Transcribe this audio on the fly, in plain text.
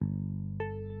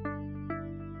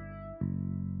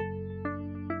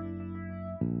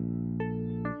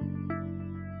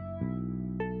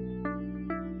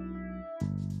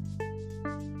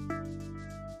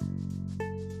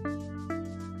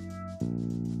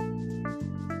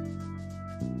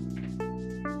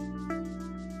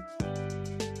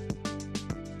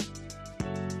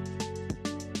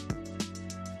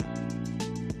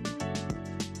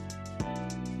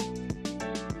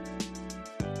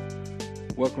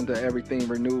Welcome to Everything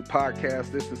Renewed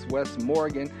podcast. This is Wes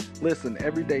Morgan. Listen,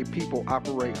 everyday people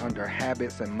operate under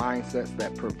habits and mindsets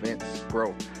that prevents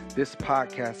growth. This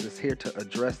podcast is here to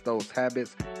address those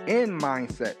habits and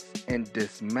mindsets and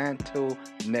dismantle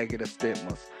negative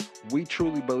stigmas. We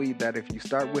truly believe that if you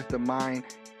start with the mind,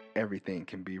 everything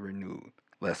can be renewed.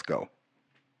 Let's go.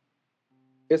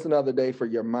 It's another day for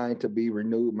your mind to be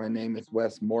renewed. My name is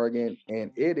Wes Morgan,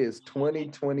 and it is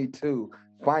 2022.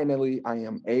 Finally, I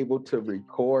am able to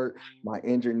record. My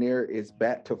engineer is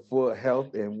back to full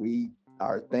health, and we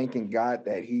are thanking God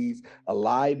that he's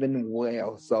alive and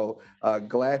well. So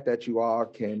glad that you all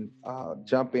can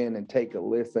jump in and take a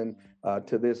listen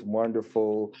to this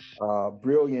wonderful,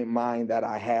 brilliant mind that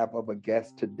I have of a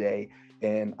guest today.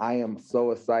 And I am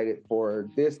so excited for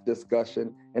this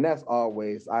discussion. And as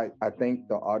always, I thank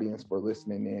the audience for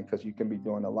listening in, because you can be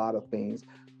doing a lot of things,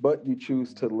 but you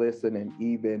choose to listen and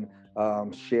even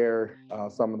share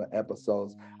some of the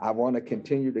episodes. I want to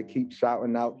continue to keep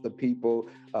shouting out the people,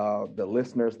 the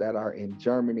listeners that are in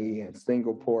Germany and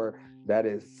Singapore. That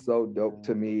is so dope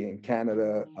to me. In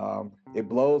Canada, it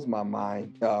blows my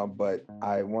mind, but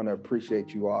I want to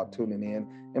appreciate you all tuning in.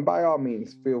 And by all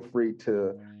means, feel free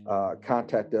to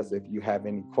contact us if you have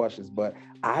any questions. But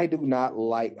I do not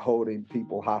like holding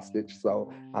people hostage,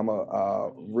 so I'm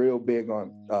a real big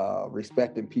on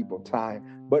respecting people's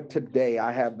time. But today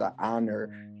I have the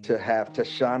honor to have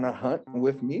Tashana Hunt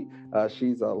with me.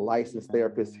 She's a licensed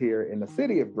therapist here in the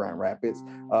city of Grand Rapids,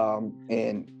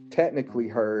 and technically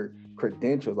her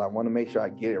credentials, I want to make sure I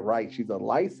get it right. She's a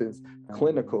licensed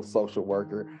clinical social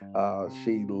worker.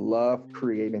 She loves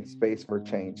creating space for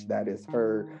change. That is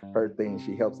her thing.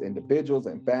 She helps individuals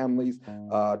and families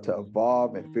to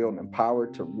evolve and feel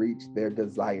empowered to reach their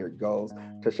desired goals.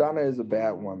 Tashana is a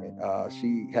bad woman.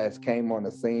 She has came on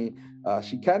the scene.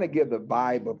 She kind of gives the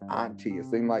vibe of auntie. It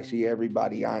seems like she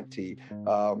everybody auntie.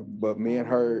 But me and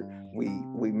her,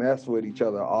 we mess with each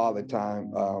other all the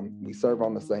time. We serve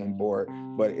on the same board,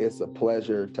 but it's a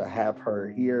pleasure to have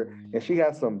her here. And she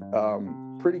has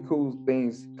some pretty cool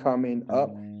things coming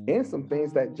up and some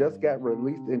things that just got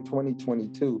released in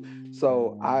 2022.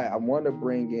 So I want to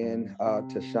bring in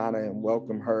Tashana and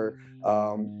welcome her.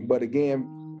 But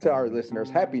again, to our listeners,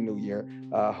 Happy New Year.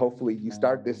 Hopefully you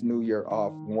start this new year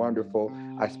off wonderful.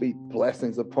 I speak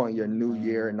blessings upon your new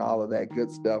year and all of that good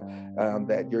stuff,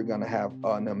 that you're going to have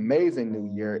an amazing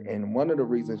new year. And one of the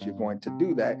reasons you're going to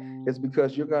do that is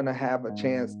because you're going to have a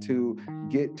chance to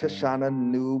get Tashana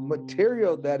new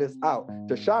material that is out.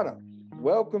 Tashana,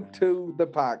 welcome to the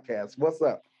podcast. What's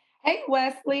up? Hey,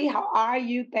 Wesley, how are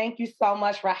you? Thank you so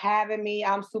much for having me.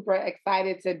 I'm super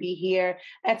excited to be here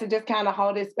and to just kind of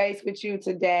hold this space with you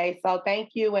today. So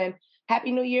thank you, and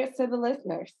Happy New Year's to the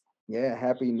listeners. Yeah,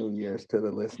 Happy New Year's to the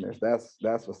listeners. That's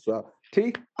what's up.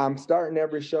 T, I'm starting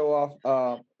every show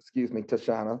off. Excuse me,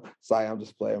 Tashana. Sorry, I'm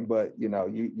just playing, but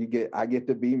I get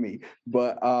to be me.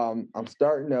 But I'm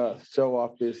starting to show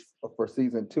off this for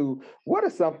season 2. What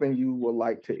is something you would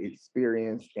like to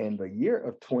experience in the year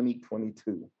of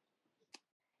 2022?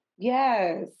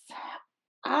 Yes,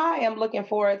 I am looking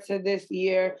forward to this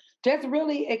year. Just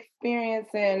really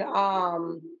experiencing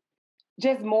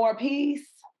just more peace,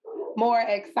 more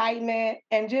excitement,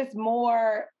 and just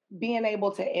more being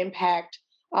able to impact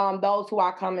those who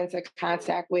I come into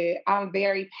contact with. I'm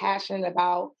very passionate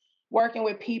about working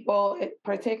with people,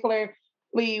 particularly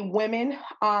women,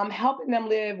 helping them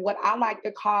live what I like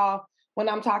to call, when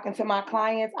I'm talking to my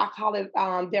clients, I call it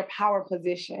their power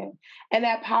position. And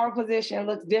that power position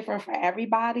looks different for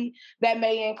everybody. That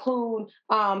may include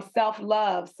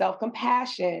self-love,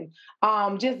 self-compassion,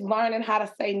 just learning how to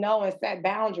say no and set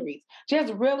boundaries,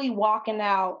 just really walking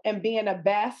out and being the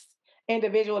best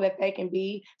individual that they can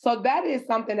be. So that is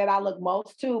something that I look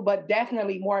most to, but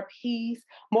definitely more peace,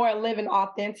 more living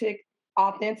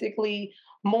authentically,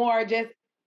 more just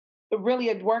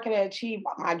really working to achieve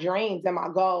my dreams and my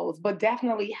goals, but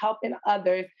definitely helping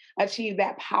others achieve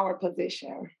that power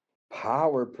position.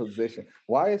 Power position.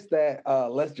 Why is that?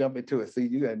 Let's jump into it. See,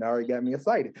 you had already got me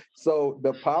excited. So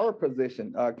the power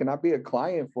position, can I be a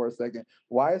client for a second?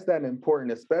 Why is that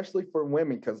important, especially for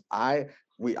women? Because I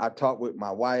talked with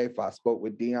my wife. I spoke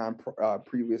with Dion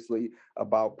previously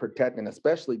about protecting,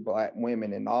 especially Black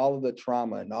women, and all of the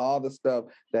trauma and all the stuff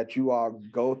that you all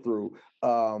go through.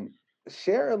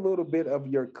 Share a little bit of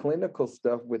your clinical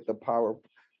stuff with the power.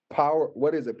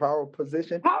 What is it? Power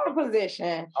position? Power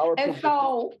position.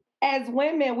 So as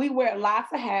women, we wear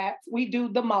lots of hats. We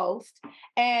do the most.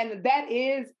 And that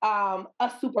is a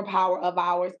superpower of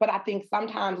ours. But I think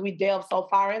sometimes we delve so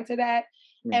far into that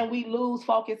and we lose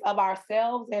focus of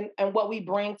ourselves and what we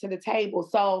bring to the table.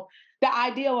 So the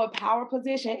idea of a power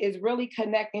position is really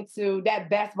connecting to that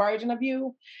best version of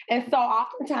you. And so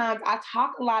oftentimes I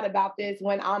talk a lot about this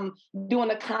when I'm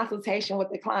doing a consultation with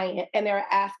the client and they're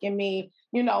asking me,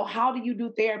 how do you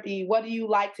do therapy? What do you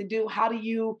like to do? How do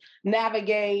you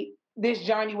navigate this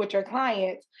journey with your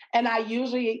clients? And I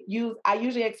usually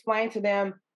explain to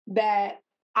them that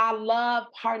I love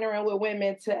partnering with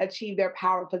women to achieve their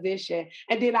power position.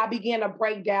 And then I began to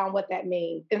break down what that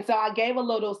means. And so I gave a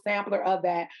little sampler of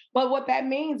that. But what that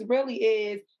means really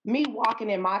is me walking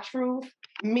in my truth,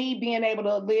 me being able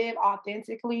to live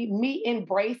authentically, me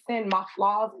embracing my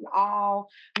flaws and all,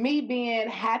 me being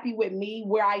happy with me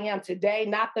where I am today,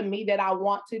 not the me that I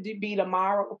want to be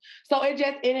tomorrow. So it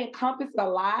encompasses a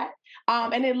lot.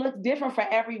 And it looks different for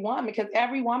every woman because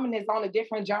every woman is on a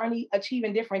different journey,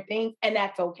 achieving different things, and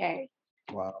that's okay.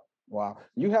 Wow. Wow.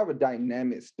 You have a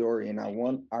dynamic story, and I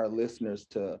want our listeners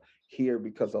to hear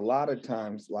because a lot of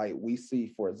times, like we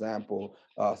see, for example,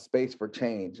 Space for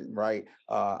Change, right?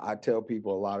 I tell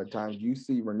people a lot of times you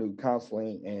see Renewed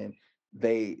Counseling and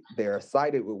they're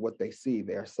excited with what they see,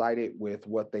 they're excited with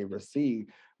what they receive,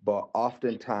 but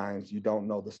oftentimes you don't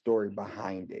know the story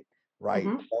behind it, right?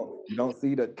 Mm-hmm. You don't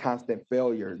see the constant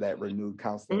failure that Renewed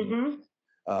Counseling.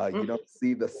 Mm-hmm. You don't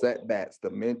see the setbacks, the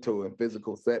mental and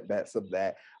physical setbacks of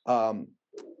that.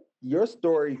 Your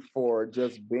story for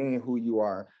just being who you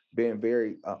are, being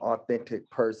very authentic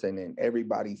person and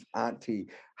everybody's auntie.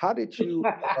 How did you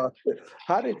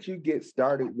get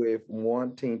started with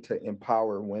wanting to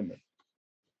empower women?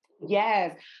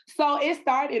 Yes. So it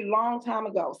started a long time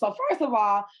ago. So first of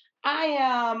all, I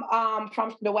am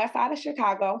from the west side of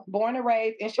Chicago, born and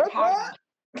raised in Chicago.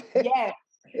 Yes.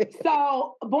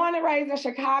 So born and raised in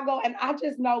Chicago, and I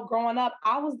just know growing up,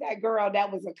 I was that girl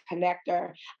that was a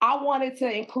connector. I wanted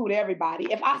to include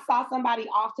everybody. If I saw somebody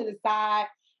off to the side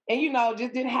and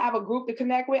just didn't have a group to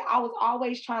connect with, I was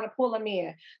always trying to pull them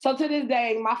in. So to this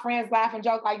day, my friends laugh and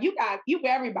joke like, you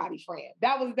everybody friend.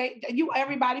 That was you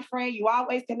everybody friend. You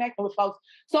always connecting with folks.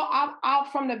 So I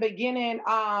from the beginning,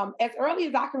 as early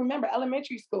as I can remember,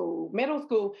 elementary school, middle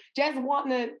school, just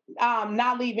wanting to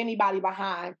not leave anybody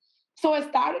behind. So it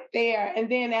started there. And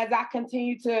then as I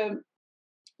continued to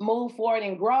move forward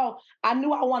and grow, I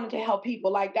knew I wanted to help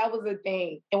people. Like that was a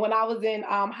thing. And when I was in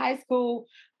high school,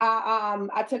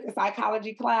 I took a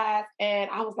psychology class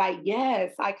and I was like,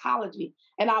 yes, psychology.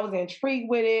 And I was intrigued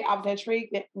with it. I was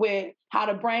intrigued with how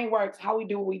the brain works, how we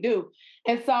do what we do.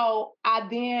 And so I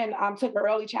then took an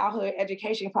early childhood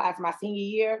education class my senior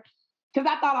year because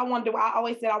I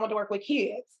always said I wanted to work with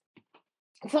kids.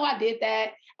 So I did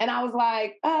that. And I was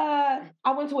like,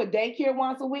 I went to a daycare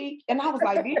once a week. And I was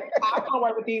like, I can't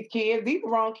work with these kids. These are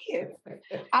wrong kids.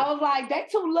 I was like, they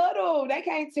too little. They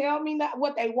can't tell me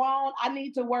what they want. I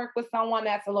need to work with someone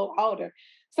that's a little older.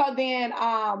 So then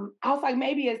I was like,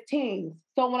 maybe it's teens.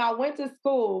 So when I went to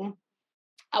school,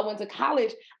 I went to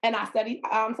college and I studied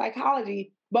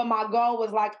psychology. But my goal was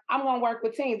like, I'm going to work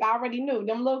with teens. I already knew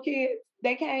them little kids.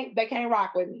 They can't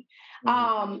rock with me.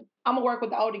 Mm-hmm. I'm gonna work with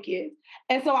the older kids.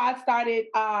 And so I started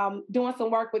doing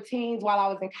some work with teens while I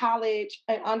was in college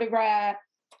and undergrad.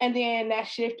 And then that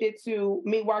shifted to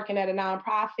me working at a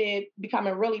nonprofit,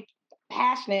 becoming really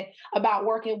passionate about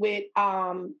working with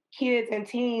kids and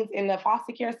teens in the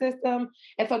foster care system.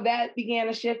 And so that began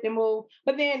to shift and move.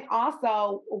 But then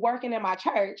also working in my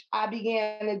church, I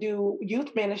began to do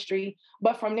youth ministry.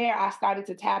 But from there, I started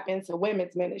to tap into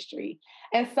women's ministry.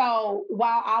 And so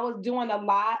while I was doing a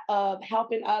lot of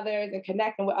helping others and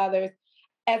connecting with others,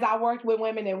 as I worked with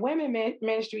women in women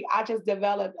ministry, I just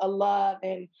developed a love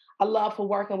for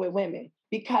working with women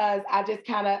because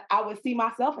I would see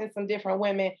myself in some different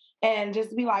women and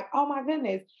just be like, oh my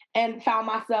goodness, and found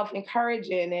myself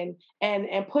encouraging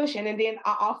and pushing. And then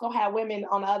I also had women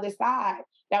on the other side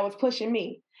that was pushing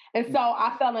me. And so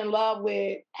I fell in love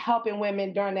with helping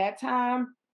women during that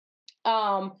time.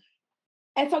 And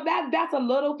so that's a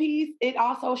little piece. It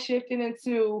also shifted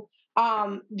into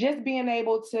just being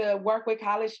able to work with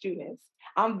college students.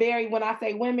 When I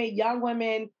say women, young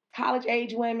women, college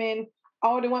age women,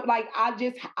 older women, like I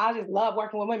just love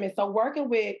working with women. So working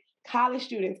with college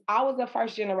students, I was a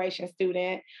first generation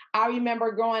student. I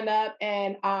remember growing up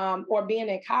and or being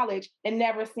in college and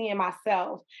never seeing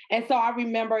myself. And so I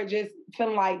remember just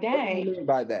feeling like, dang. What do you mean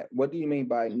by that? What do you mean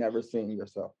by never seeing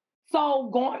yourself? So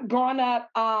growing up,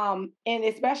 and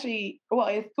especially,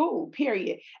 in school,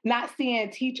 period, not seeing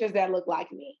teachers that look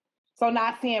like me. So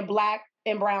not seeing Black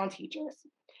and brown teachers.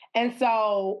 And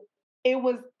so it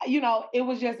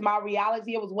was just my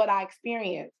reality. It was what I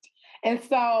experienced. And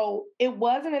so it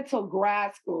wasn't until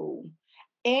grad school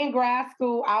in grad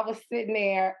school, I was sitting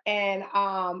there and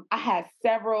I had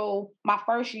my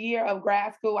first year of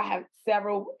grad school, I had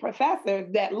several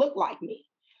professors that looked like me.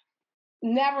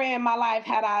 Never in my life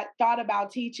had I thought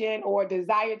about teaching or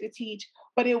desired to teach,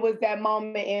 but it was that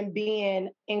moment in being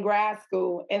in grad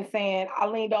school and saying, I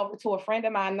leaned over to a friend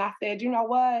of mine and I said, you know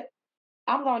what?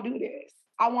 I'm going to do this.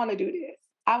 I want to do this.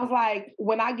 I was like,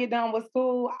 when I get done with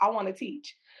school, I want to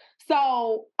teach.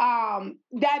 So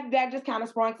that just kind of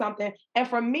sprung something. And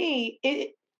for me,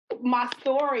 my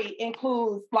story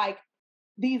includes like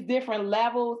these different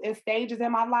levels and stages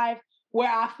in my life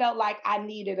where I felt like I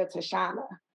needed a Tashana.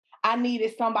 I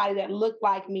needed somebody that looked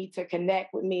like me to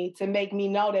connect with me, to make me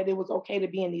know that it was okay to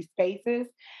be in these spaces.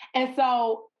 And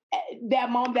so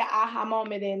that moment, that aha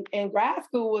moment in grad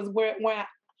school was when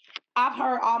I've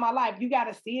heard all my life, you got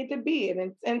to see it to be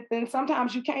it. And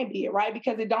sometimes you can't be it, right?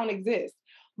 Because it don't exist.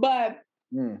 But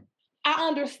I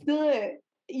understood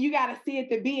you got to see it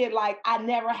to be it like I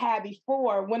never had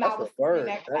before when that's I was a word. in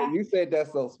that class. You said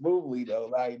that so smoothly though.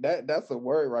 Like that's a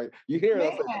word, right? You hear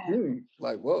it,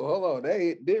 like, whoa, hold on, they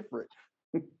hit different.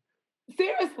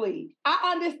 Seriously,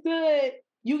 I understood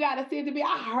you got to see it to be.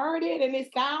 I heard it and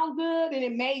it sounded good and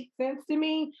it made sense to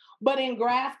me. But in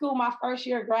grad school, my first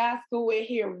year of grad school, it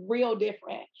hit real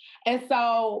different. And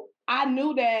so I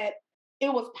knew that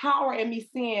it was power in me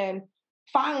seeing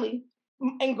finally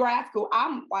in grad school,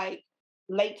 I'm like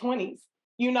late 20s,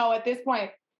 at this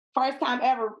point, first time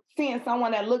ever seeing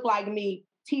someone that looked like me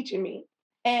teaching me.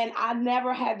 And I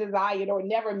never had desired or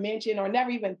never mentioned or never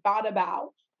even thought about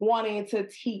wanting to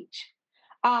teach.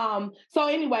 So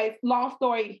anyways, long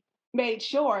story made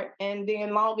short and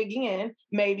then long again,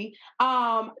 maybe.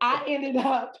 I ended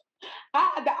up,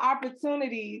 I had the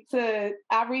opportunity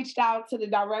I reached out to the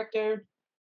director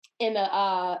in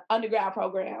the undergrad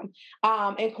program,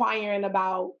 inquiring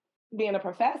about being a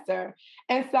professor.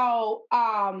 And so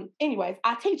anyways,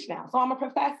 I teach now. So I'm a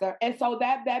professor. And so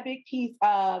that big piece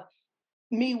of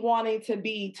me wanting to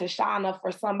be Tashana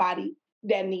for somebody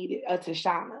that needed a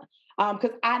Tashana.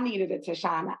 Because I needed a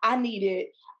Tashana. I needed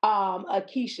a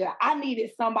Keisha. I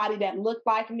needed somebody that looked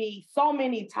like me so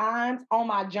many times on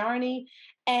my journey.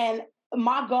 And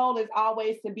my goal is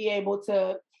always to be able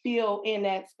to feel in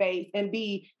that space and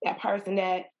be that person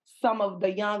that some of the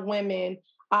young women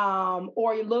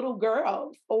or little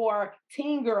girls or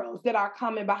teen girls that are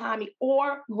coming behind me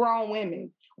or grown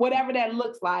women, whatever that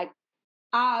looks like.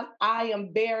 I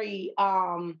am very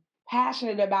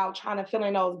passionate about trying to fill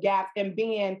in those gaps and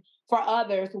being for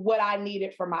others what I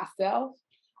needed for myself.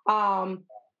 So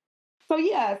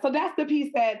that's the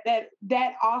piece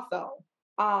that also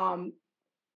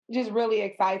just really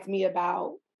excites me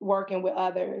about working with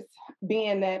others,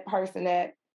 being that person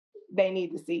that they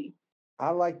need to see. I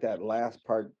like that last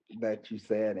part that you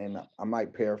said, and I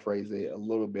might paraphrase it a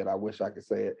little bit. I wish I could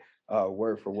say it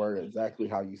word for word exactly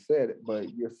how you said it,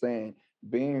 but you're saying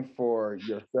being for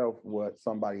yourself what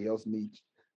somebody else needs.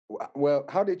 Well,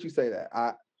 how did you say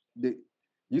that?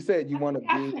 You said you want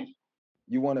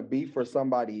to be for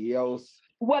somebody else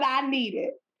what I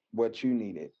needed, what you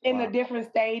needed in the different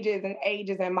stages and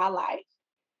ages in my life,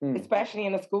 especially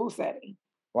in a school setting.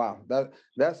 Wow,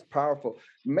 that's powerful.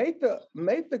 Make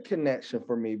the connection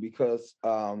for me because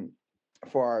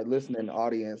for our listening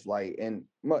audience, like, and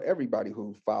everybody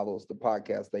who follows the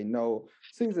podcast, they know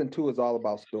season 2 is all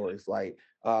about stories. Like,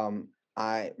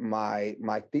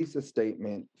 my thesis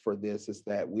statement for this is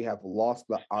that we have lost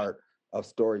the art of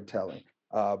storytelling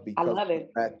because I love it. of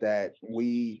the fact that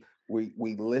we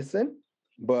listen,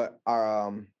 but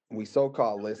we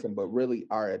so-called listen, but really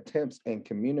our attempts in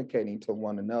communicating to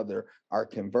one another are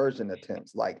conversion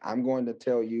attempts. Like, I'm going to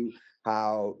tell you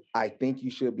how I think you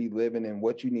should be living and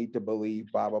what you need to believe,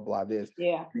 blah, blah, blah, this.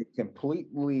 Yeah. It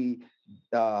completely,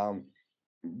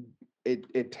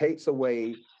 it takes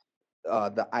away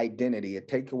the identity. It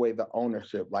takes away the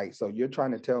ownership. Like, so you're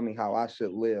trying to tell me how I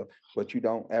should live, but you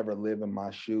don't ever live in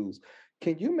my shoes.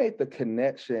 Can you make the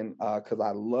connection? Because I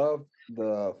love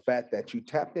the fact that you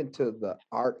tapped into the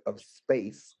art of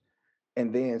space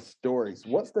and then stories.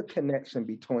 What's the connection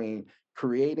between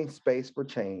creating space for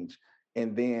change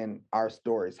and then our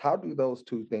stories? How do those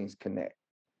two things connect?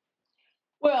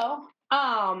 Well,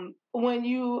 when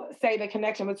you say the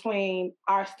connection between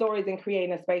our stories and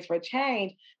creating a space for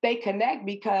change, they connect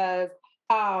because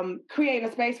creating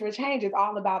a space for change is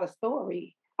all about a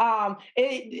story.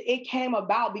 It came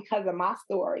about because of my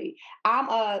story. I'm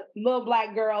a little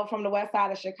Black girl from the west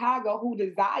side of Chicago who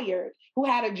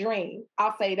had a dream.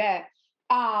 I'll say that.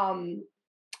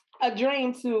 A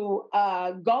dream to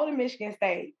go to Michigan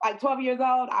State. Like 12 years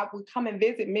old, I would come and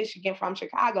visit Michigan from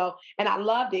Chicago, and I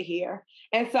loved it here.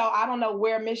 And so I don't know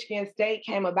where Michigan State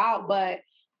came about, but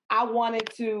I wanted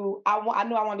to, I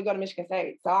knew I wanted to go to Michigan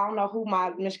State. So I don't know who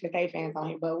my Michigan State fans on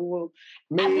here, but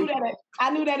I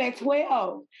knew that at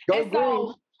 12. Go and green.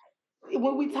 so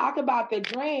when we talk about the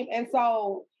dream,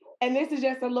 and this is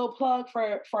just a little plug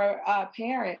for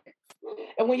parents.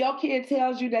 And when your kid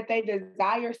tells you that they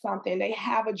desire something, they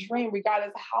have a dream,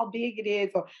 regardless of how big it is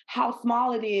or how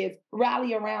small it is,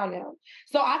 rally around them.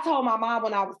 So I told my mom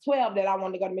when I was 12 that I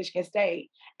wanted to go to Michigan State.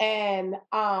 And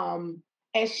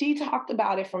she talked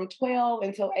about it from 12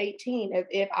 until 18 as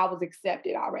if I was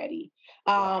accepted already.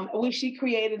 When she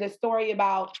created a story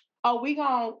about, we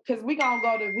gonna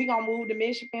move to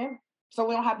Michigan, so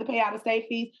we don't have to pay out of state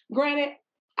fees. Granted,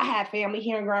 I had family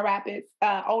here in Grand Rapids.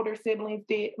 My older siblings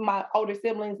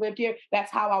lived here.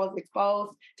 That's how I was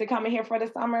exposed to coming here for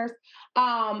the summers.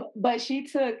 But she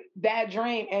took that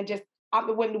dream and just,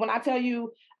 when I tell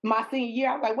you my senior year,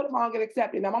 I was like, what if I don't get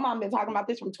accepted? Now, my mom been talking about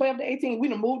this from 12 to 18. We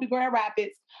done moved to Grand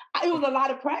Rapids. It was a lot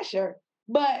of pressure.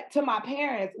 But to my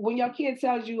parents, when your kid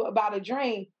tells you about a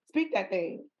dream, speak that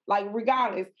thing. Like,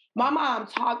 regardless, my mom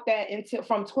talked that until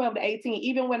from 12 to 18.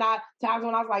 Even when I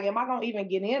was like, am I going to even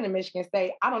get into Michigan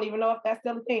State? I don't even know if that's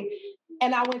still a thing.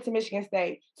 And I went to Michigan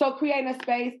State. So creating a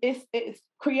space is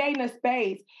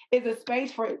a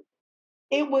space for,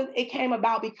 it came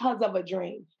about because of a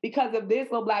dream, because of this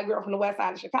little Black girl from the west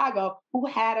side of Chicago who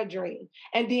had a dream.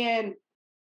 And then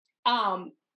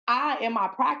in my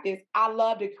practice, I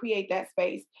love to create that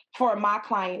space for my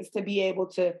clients to be able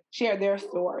to share their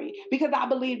story, because I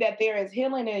believe that there is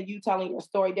healing in you telling your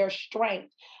story. There's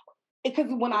strength, because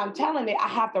when I'm telling it, I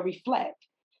have to reflect.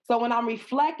 So when I'm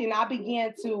reflecting, I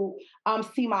begin to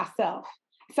see myself.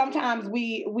 Sometimes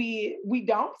we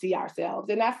don't see ourselves,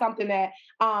 and that's something that's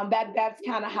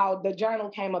kind of how the journal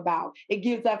came about. It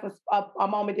gives us a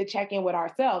moment to check in with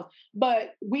ourselves.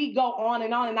 But we go on,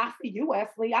 and I see you,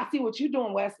 Wesley. I see what you're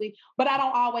doing, Wesley. But I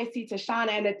don't always see Tashana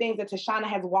and the things that Tashana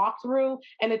has walked through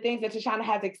and the things that Tashana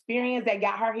has experienced that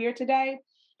got her here today.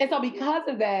 And so because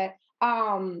of that,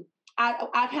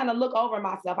 I kind of look over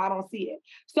myself. I don't see it.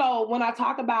 So when I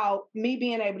talk about me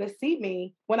being able to see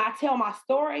me, when I tell my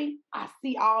story, I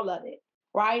see all of it,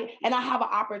 right? And I have an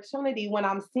opportunity when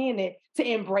I'm seeing it to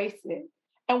embrace it.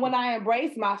 And when I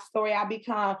embrace my story, I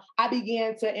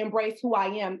begin to embrace who I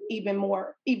am even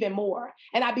more.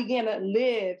 And I begin to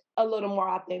live a little more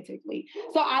authentically.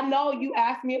 So I know you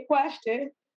asked me a question,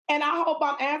 and I hope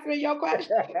I'm answering your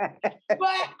question.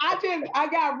 But I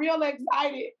got real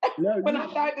excited when I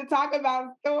started to talk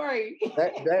about story.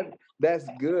 That's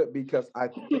good, because I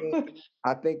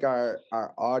think our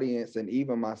audience and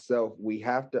even myself, we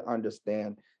have to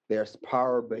understand there's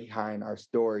power behind our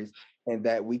stories, and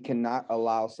that we cannot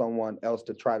allow someone else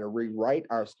to try to rewrite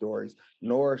our stories,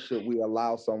 nor should we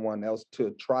allow someone else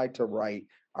to try to write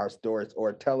our stories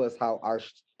or tell us how our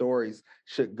stories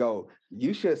should go.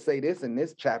 You should say this in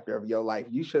this chapter of your life.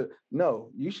 You should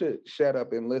shut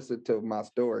up and listen to my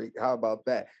story. How about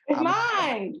that? It's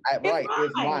mine.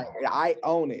 It's mine. I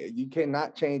own it. You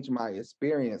cannot change my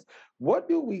experience. What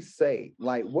do we say?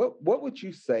 Like, what would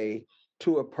you say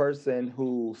to a person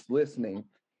who's listening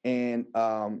and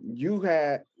you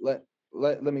had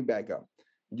let me back up.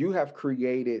 You have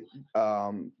created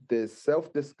this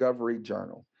self-discovery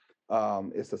journal.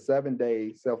 It's a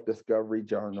 7-day self-discovery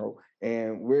journal,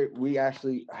 and we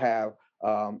actually have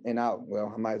I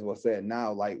might as well say it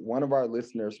now. Like, one of our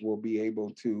listeners will be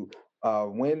able to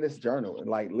win this journal and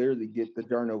like literally get the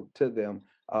journal to them,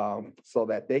 so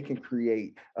that they can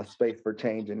create a space for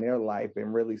change in their life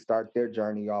and really start their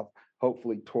journey off,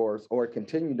 hopefully towards, or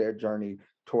continue their journey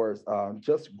towards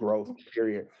just growth,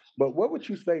 period. But what would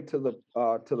you say to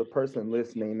the person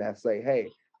listening that say, hey,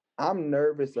 I'm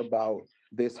nervous about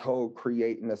this whole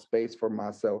creating a space for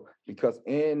myself, because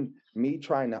in me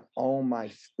trying to own my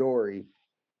story,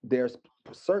 there's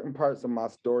certain parts of my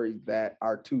story that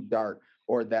are too dark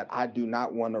or that I do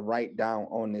not want to write down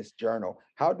on this journal.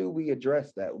 How do we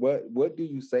address that? What do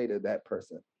you say to that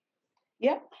person?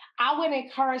 Yep. I would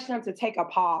encourage them to take a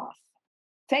pause.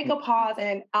 Take a pause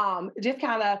and just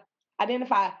kind of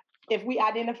identify. If we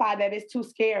identify that it's too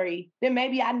scary, then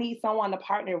maybe I need someone to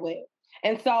partner with.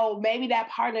 And so maybe that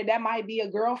partner, that might be a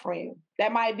girlfriend,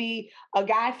 that might be a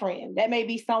guy friend, that may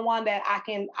be someone that I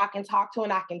can talk to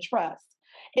and I can trust.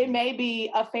 It may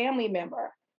be a family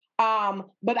member.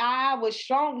 But I would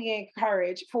strongly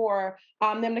encourage for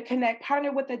them to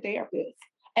partner with a therapist,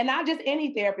 and not just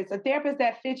any therapist, a therapist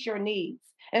that fits your needs.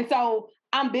 And so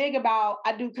I'm big about,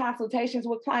 I do consultations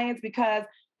with clients because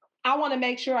I want to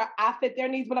make sure I fit their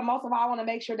needs, but most of all, I want to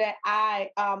make sure that I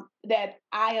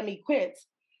am equipped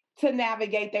to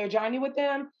navigate their journey with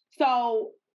them.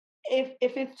 So if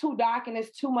it's too dark and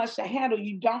it's too much to handle,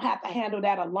 you don't have to handle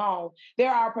that alone.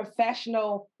 There are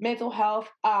professional mental health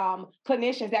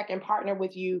clinicians that can partner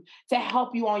with you to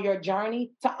help you on your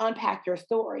journey to unpack your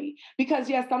story. Because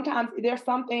yes, sometimes there's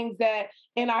some things that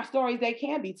in our stories they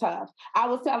can be tough. I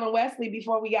was telling Wesley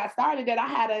before we got started that I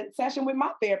had a session with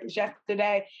my therapist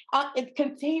yesterday. It's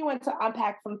continuing to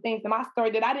unpack some things in my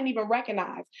story that I didn't even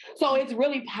recognize. So it's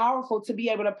really powerful to be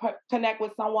able to connect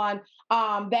with someone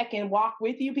that can walk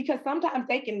with you, because sometimes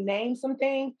they can name some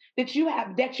things that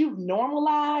you've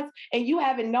normalized and you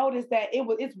haven't noticed that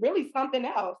it's really something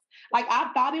else. Like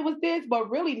I thought it was this, but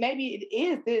really maybe it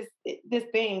is this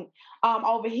thing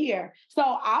over here. So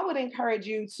I would encourage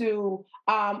you to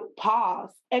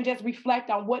pause and just reflect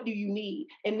on what do you need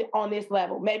on this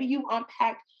level. Maybe you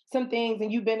unpacked some things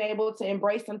and you've been able to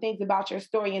embrace some things about your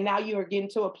story, and now you are getting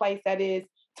to a place that is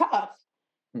tough.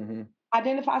 Mm-hmm.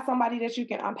 Identify somebody that you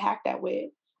can unpack that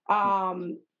with,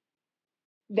 that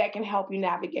can help you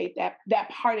navigate that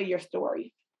part of your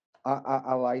story.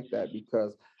 I like that,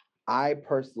 because I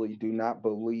personally do not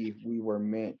believe we were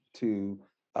meant to,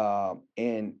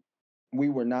 and we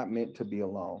were not meant to be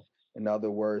alone. In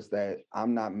other words, that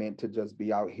I'm not meant to just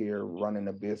be out here running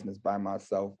a business by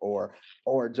myself, or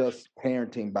just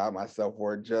parenting by myself,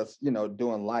 or just,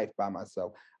 doing life by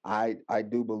myself. I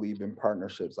do believe in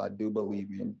partnerships. I do believe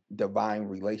in divine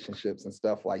relationships and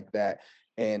stuff like that.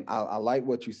 And I like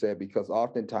what you said, because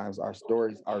oftentimes our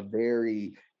stories are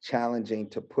very challenging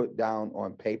to put down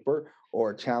on paper,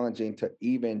 or challenging to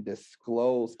even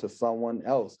disclose to someone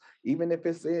else, even if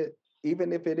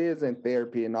it is in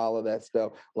therapy and all of that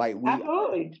stuff. Like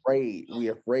we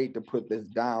afraid to put this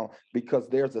down, because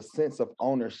there's a sense of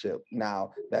ownership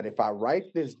now, that if I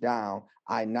write this down,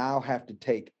 I now have to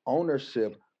take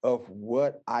ownership of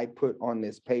what I put on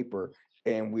this paper,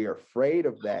 and we're afraid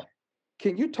of that.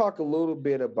 Can you talk a little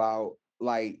bit about,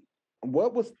 like,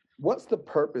 what's the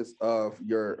purpose of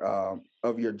your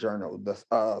journal,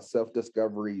 the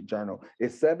self-discovery journal?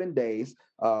 It's 7 days,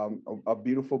 a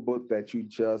beautiful book that you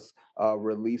just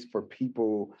released for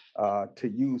people to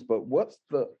use. But what's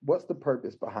the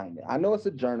purpose behind it? I know it's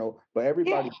a journal, but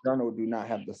everybody's journal do not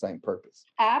have the same purpose.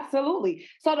 Absolutely.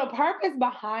 So the purpose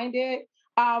behind it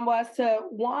was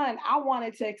I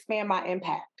wanted to expand my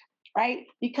impact. Right?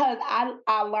 Because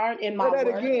I learned in my work. Say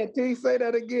that work. Again, T, say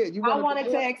that again. I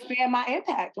wanted to expand my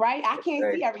impact, right? I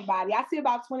can't see everybody. I see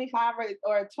about 25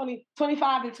 or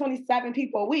 25 to 27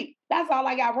 people a week. That's all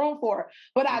I got room for.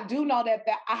 But I do know that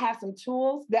I have some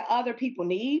tools that other people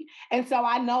need. And so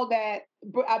I know that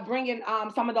bringing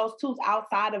some of those tools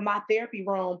outside of my therapy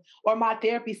room or my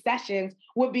therapy sessions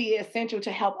would be essential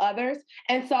to help others.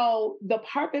 And so the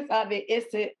purpose of it is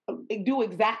to do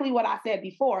exactly what I said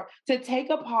before, to take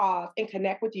a pause and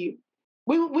connect with you.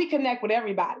 We connect with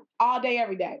everybody all day,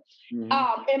 every day.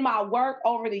 Mm-hmm. In my work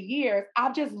over the years,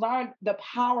 I've just learned the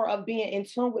power of being in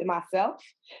tune with myself,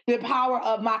 the power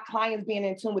of my clients being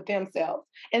in tune with themselves.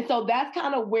 And so that's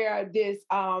kind of where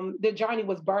the journey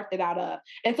was birthed out of.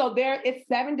 And so it's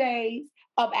 7 days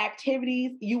of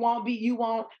activities. You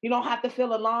don't have to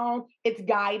feel alone. It's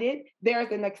guided.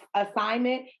 There's an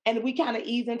assignment, and we kind of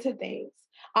ease into things.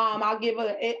 I'm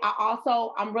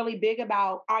really big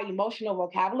about our emotional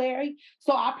vocabulary.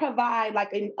 So I provide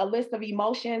like a list of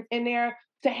emotions in there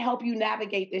to help you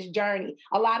navigate this journey.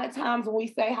 A lot of times when we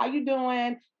say, how you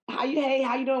doing? How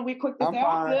you doing? We're quick to say,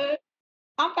 I'm good.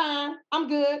 I'm fine. I'm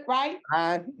good. Right?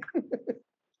 Fine.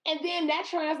 And then that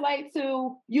translates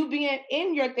to you being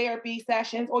in your therapy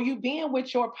sessions, or you being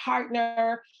with your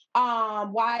partner,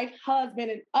 wife, husband,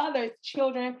 and others,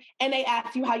 children, and they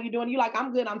ask you how you doing. You're like,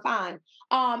 I'm good, I'm fine.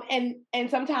 And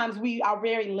sometimes we are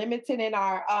very limited in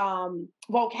our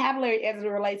vocabulary as it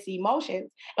relates to emotions.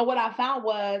 And what I found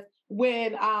was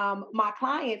when my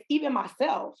clients, even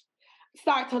myself,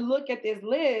 start to look at this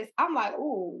list, I'm like,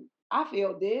 ooh, I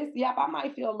feel this. Yep, I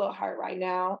might feel a little hurt right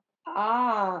now.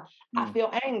 I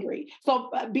feel angry. So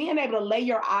being able to lay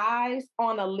your eyes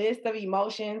on a list of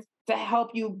emotions to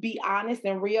help you be honest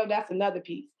and real, that's another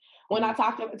piece. When I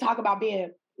talk about being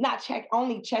not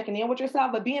only checking in with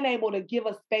yourself, but being able to give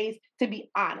a space to be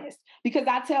honest. Because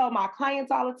I tell my clients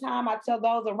all the time, I tell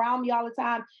those around me all the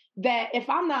time, that if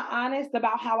I'm not honest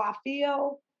about how I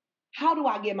feel, how do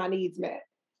I get my needs met?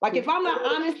 Like if I'm not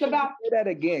honest about that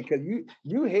again, because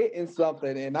you hitting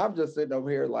something, and I'm just sitting over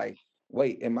here like,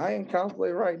 wait, am I in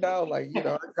counseling right now? Like,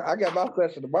 I got my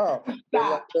session tomorrow.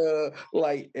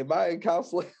 Like, am I in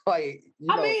counseling? Like,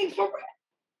 mean,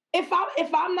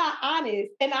 if I'm not honest,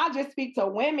 and I just speak to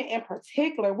women in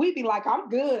particular, we be like, I'm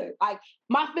good. Like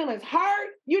my feelings hurt.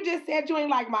 You just said you ain't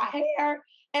like my hair,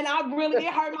 and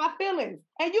it hurt my feelings.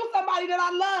 And you somebody that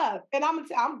I love, and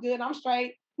I'm good. I'm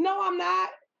straight. No, I'm not.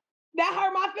 That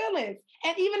hurt my feelings.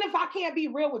 And even if I can't be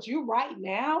real with you right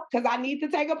now, because I need to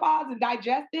take a pause and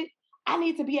digest it, I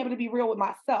need to be able to be real with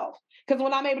myself. Because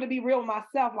when I'm able to be real with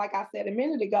myself, like I said a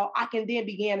minute ago, I can then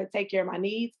begin to take care of my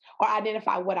needs or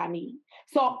identify what I need.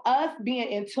 So us being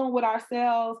in tune with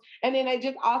ourselves, and then it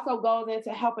just also goes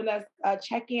into helping us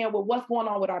check in with what's going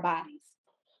on with our bodies.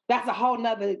 That's a whole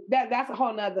nother that's a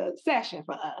whole nother session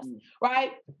for us,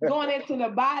 right? Going into the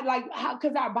body, like how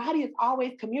because our body is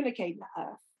always communicating to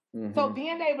us. So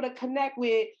being able to connect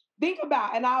with, think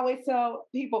about, and I always tell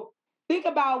people, think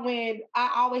about when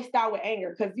I always start with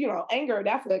anger, because anger,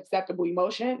 that's an acceptable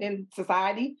emotion in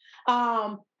society.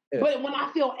 But when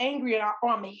I feel angry or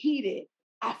I'm heated,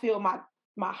 I feel my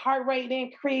heart rate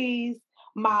increase,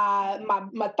 my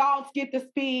thoughts get to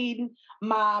speed,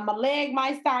 my leg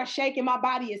might start shaking, my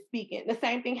body is speaking. The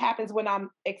same thing happens when I'm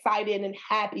excited and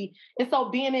happy. And so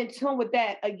being in tune with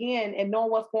that again and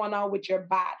knowing what's going on with your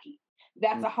body,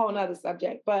 that's a whole nother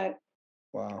subject. But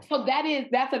wow. So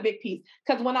that's a big piece.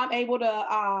 Because when I'm able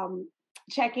to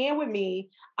check in with me,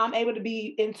 I'm able to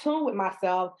be in tune with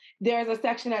myself. There's a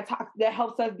section that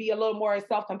helps us be a little more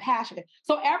self-compassionate.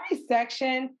 So every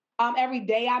section, every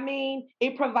day,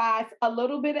 it provides a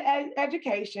little bit of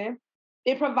education.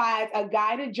 It provides a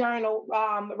guided journal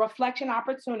reflection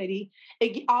opportunity.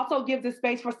 It also gives a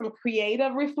space for some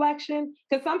creative reflection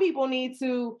because some people need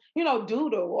to,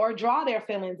 doodle or draw their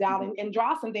feelings out and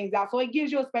draw some things out. So it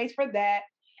gives you a space for that.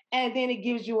 And then it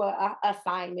gives you a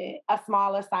assignment, a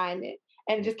small assignment,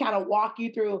 and just kind of walk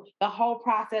you through the whole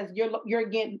process. You're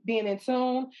being in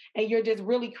tune, and you're just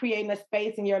really creating a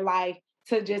space in your life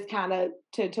to just kind of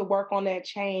to work on that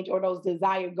change or those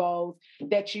desired goals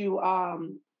that you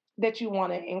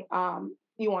want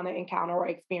to encounter or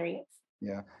experience.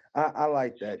 Yeah, I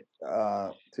like that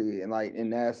too,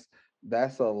 and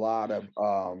that's a lot of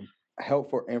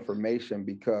helpful information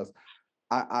because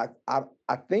I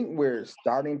think we're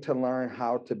starting to learn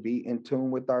how to be in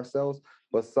tune with ourselves,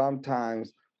 but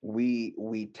sometimes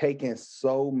we take in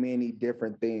so many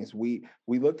different things. We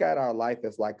look at our life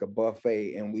as like a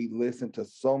buffet, and we listen to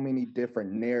so many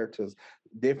different narratives,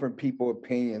 different people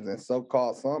opinions, and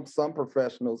so-called some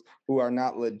professionals who are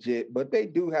not legit, but they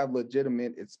do have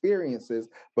legitimate experiences.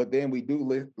 But then we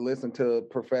do listen to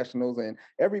professionals, and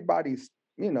everybody is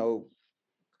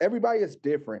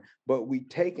different, but we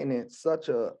taken in such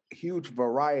a huge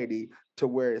variety to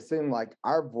where it seemed like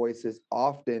our voice is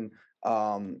often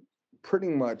pretty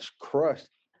much crushed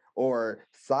or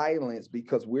silenced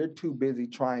because we're too busy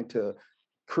trying to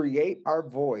create our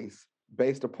voice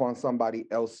based upon somebody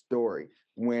else's story.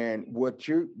 When what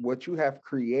you have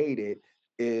created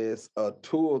is a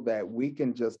tool that we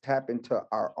can just tap into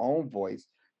our own voice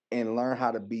and learn how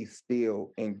to be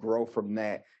still and grow from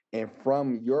that. And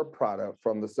from your product,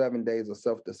 from the 7 days of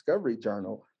self-discovery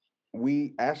journal,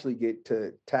 we actually get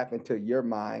to tap into your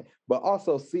mind, but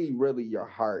also see really your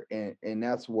heart. And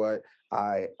that's what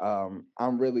I'm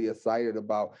really excited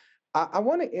about. I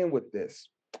want to end with this.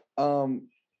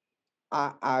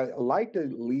 I like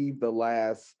to leave the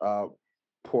last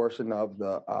portion of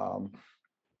the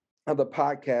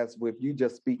podcast with you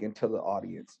just speaking to the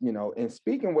audience, and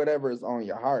speaking whatever is on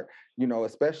your heart,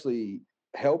 especially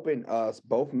helping us,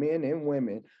 both men and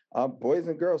women, boys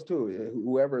and girls too,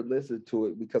 whoever listens to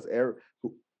it, because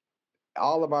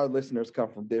all of our listeners come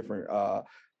from different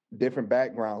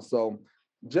backgrounds. So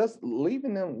just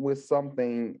leaving them with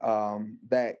something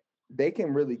that they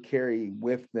can really carry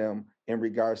with them in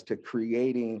regards to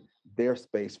creating their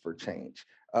space for change.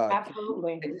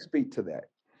 Absolutely. Can you speak to that?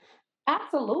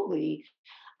 Absolutely.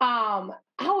 I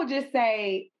would just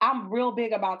say I'm real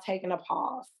big about taking a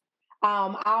pause.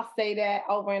 I'll say that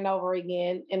over and over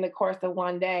again in the course of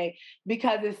one day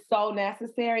because it's so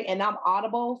necessary and I'm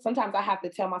audible. Sometimes I have to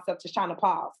tell myself to trying to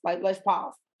pause, like, let's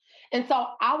pause. And so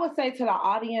I would say to the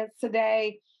audience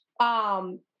today,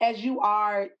 as you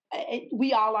are,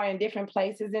 we all are in different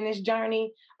places in this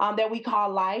journey that we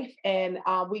call life and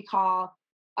we call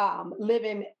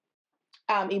living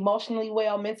emotionally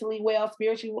well, mentally well,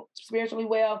 spiritually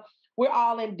well. We're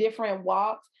all in different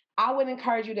walks. I would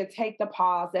encourage you to take the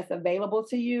pause that's available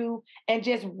to you and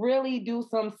just really do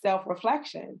some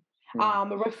self-reflection,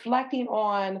 reflecting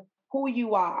on who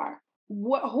you are,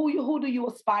 who do you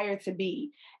aspire to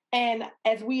be. And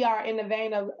as we are in the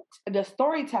vein of the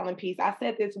storytelling piece, I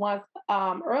said this once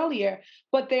earlier,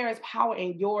 but there is power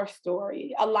in your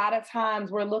story. A lot of times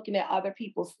we're looking at other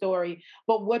people's story,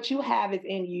 but what you have is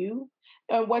in you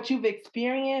and what you've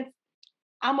experienced.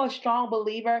 I'm a strong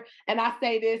believer, and I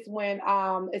say this when,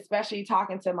 especially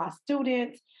talking to my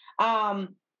students,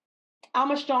 I'm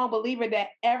a strong believer that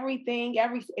every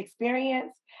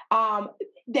experience,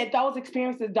 that those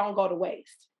experiences don't go to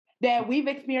waste, that we've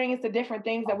experienced the different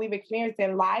things that we've experienced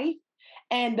in life,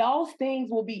 and those things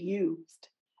will be used.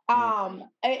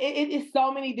 It is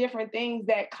so many different things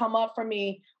that come up for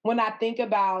me when I think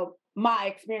about my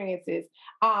experiences.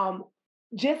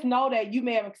 Just know that you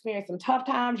may have experienced some tough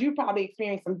times. You probably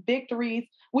experienced some victories.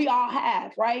 We all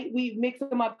have, right? We mix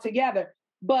them up together.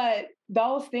 But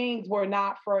those things were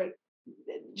not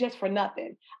just for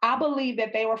nothing. I believe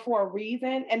that they were for a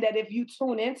reason, and that if you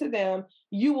tune into them,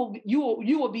 you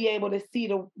will be able to see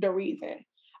the reason.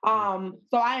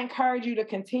 So I encourage you to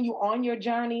continue on your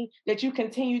journey, that you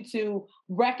continue to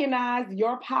recognize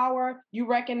your power, you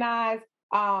recognize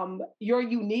your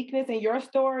uniqueness in your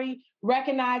story,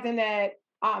 recognizing that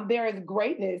there is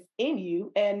greatness in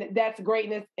you, and that's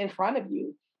greatness in front of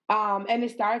you. And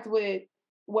it starts with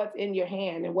what's in your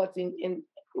hand, and what's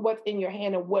in your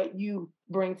hand, and what you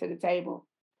bring to the table.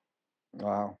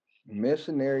 Wow.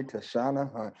 Missionary Tashana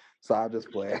Hunt. So I'll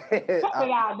just play.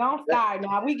 Don't start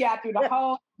now. We got through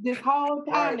this whole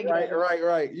time together.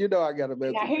 Right. You know I got to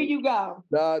mention. Now here you go.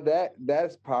 No,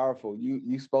 that's powerful.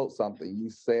 You spoke something. You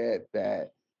said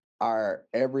that our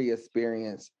every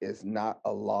experience is not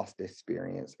a lost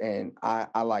experience, and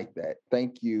I like that.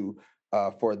 Thank you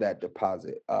for that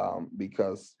deposit,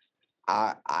 because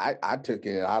I took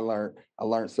it. I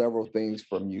learned several things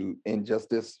from you in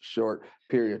just this short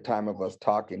period of time of us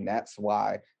talking. That's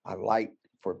why I like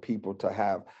for people to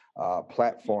have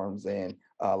platforms, and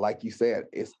like you said,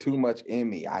 it's too much in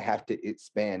me. I have to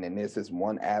expand, and this is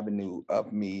one avenue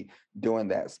of me doing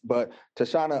that. But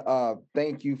Tashana,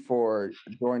 thank you for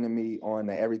joining me on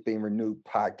the Everything Renewed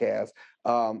podcast.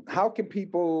 How can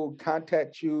people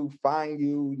contact you, find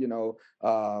you?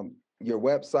 Your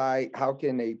website, how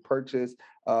can they purchase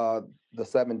the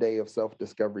 7 Day of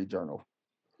Self-Discovery Journal?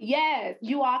 Yes,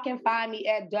 you all can find me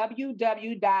at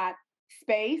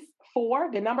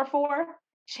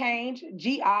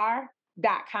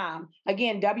www.change.gr.com.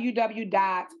 Again,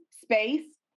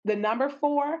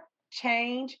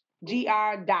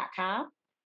 www.change.gr.com.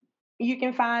 You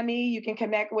can find me, you can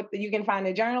connect you can find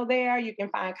the journal there, you can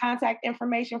find contact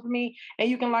information for me, and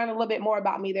you can learn a little bit more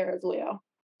about me there as well.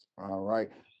 All right.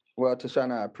 Well,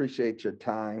 Tashana, I appreciate your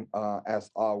time. As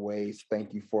always,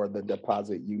 thank you for the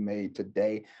deposit you made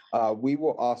today. We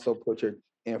will also put your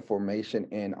information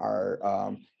in our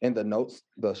in the notes,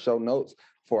 the show notes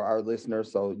for our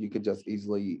listeners, so you could just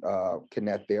easily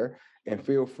connect there. And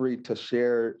feel free to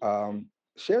share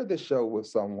this show with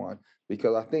someone,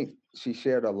 because I think she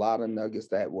shared a lot of nuggets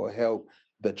that will help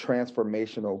the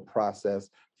transformational process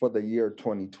for the year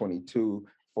 2022.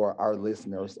 For our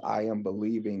listeners, I am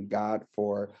believing God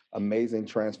for amazing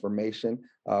transformation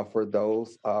for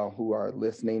those who are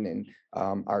listening and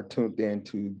are tuned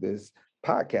into this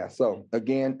podcast. So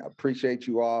again, appreciate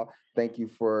you all. Thank you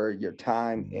for your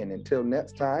time. And until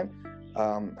next time,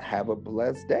 have a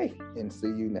blessed day, and see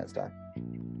you next time.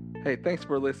 Hey, thanks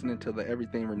for listening to the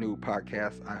Everything Renewed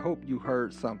podcast. I hope you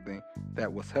heard something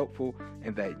that was helpful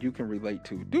and that you can relate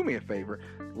to. Do me a favor,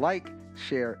 like,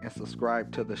 share, and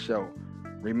subscribe to the show.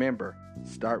 Remember,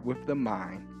 start with the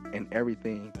mind, and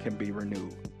everything can be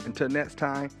renewed. Until next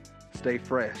time, stay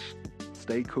fresh,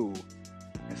 stay cool,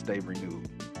 and stay renewed.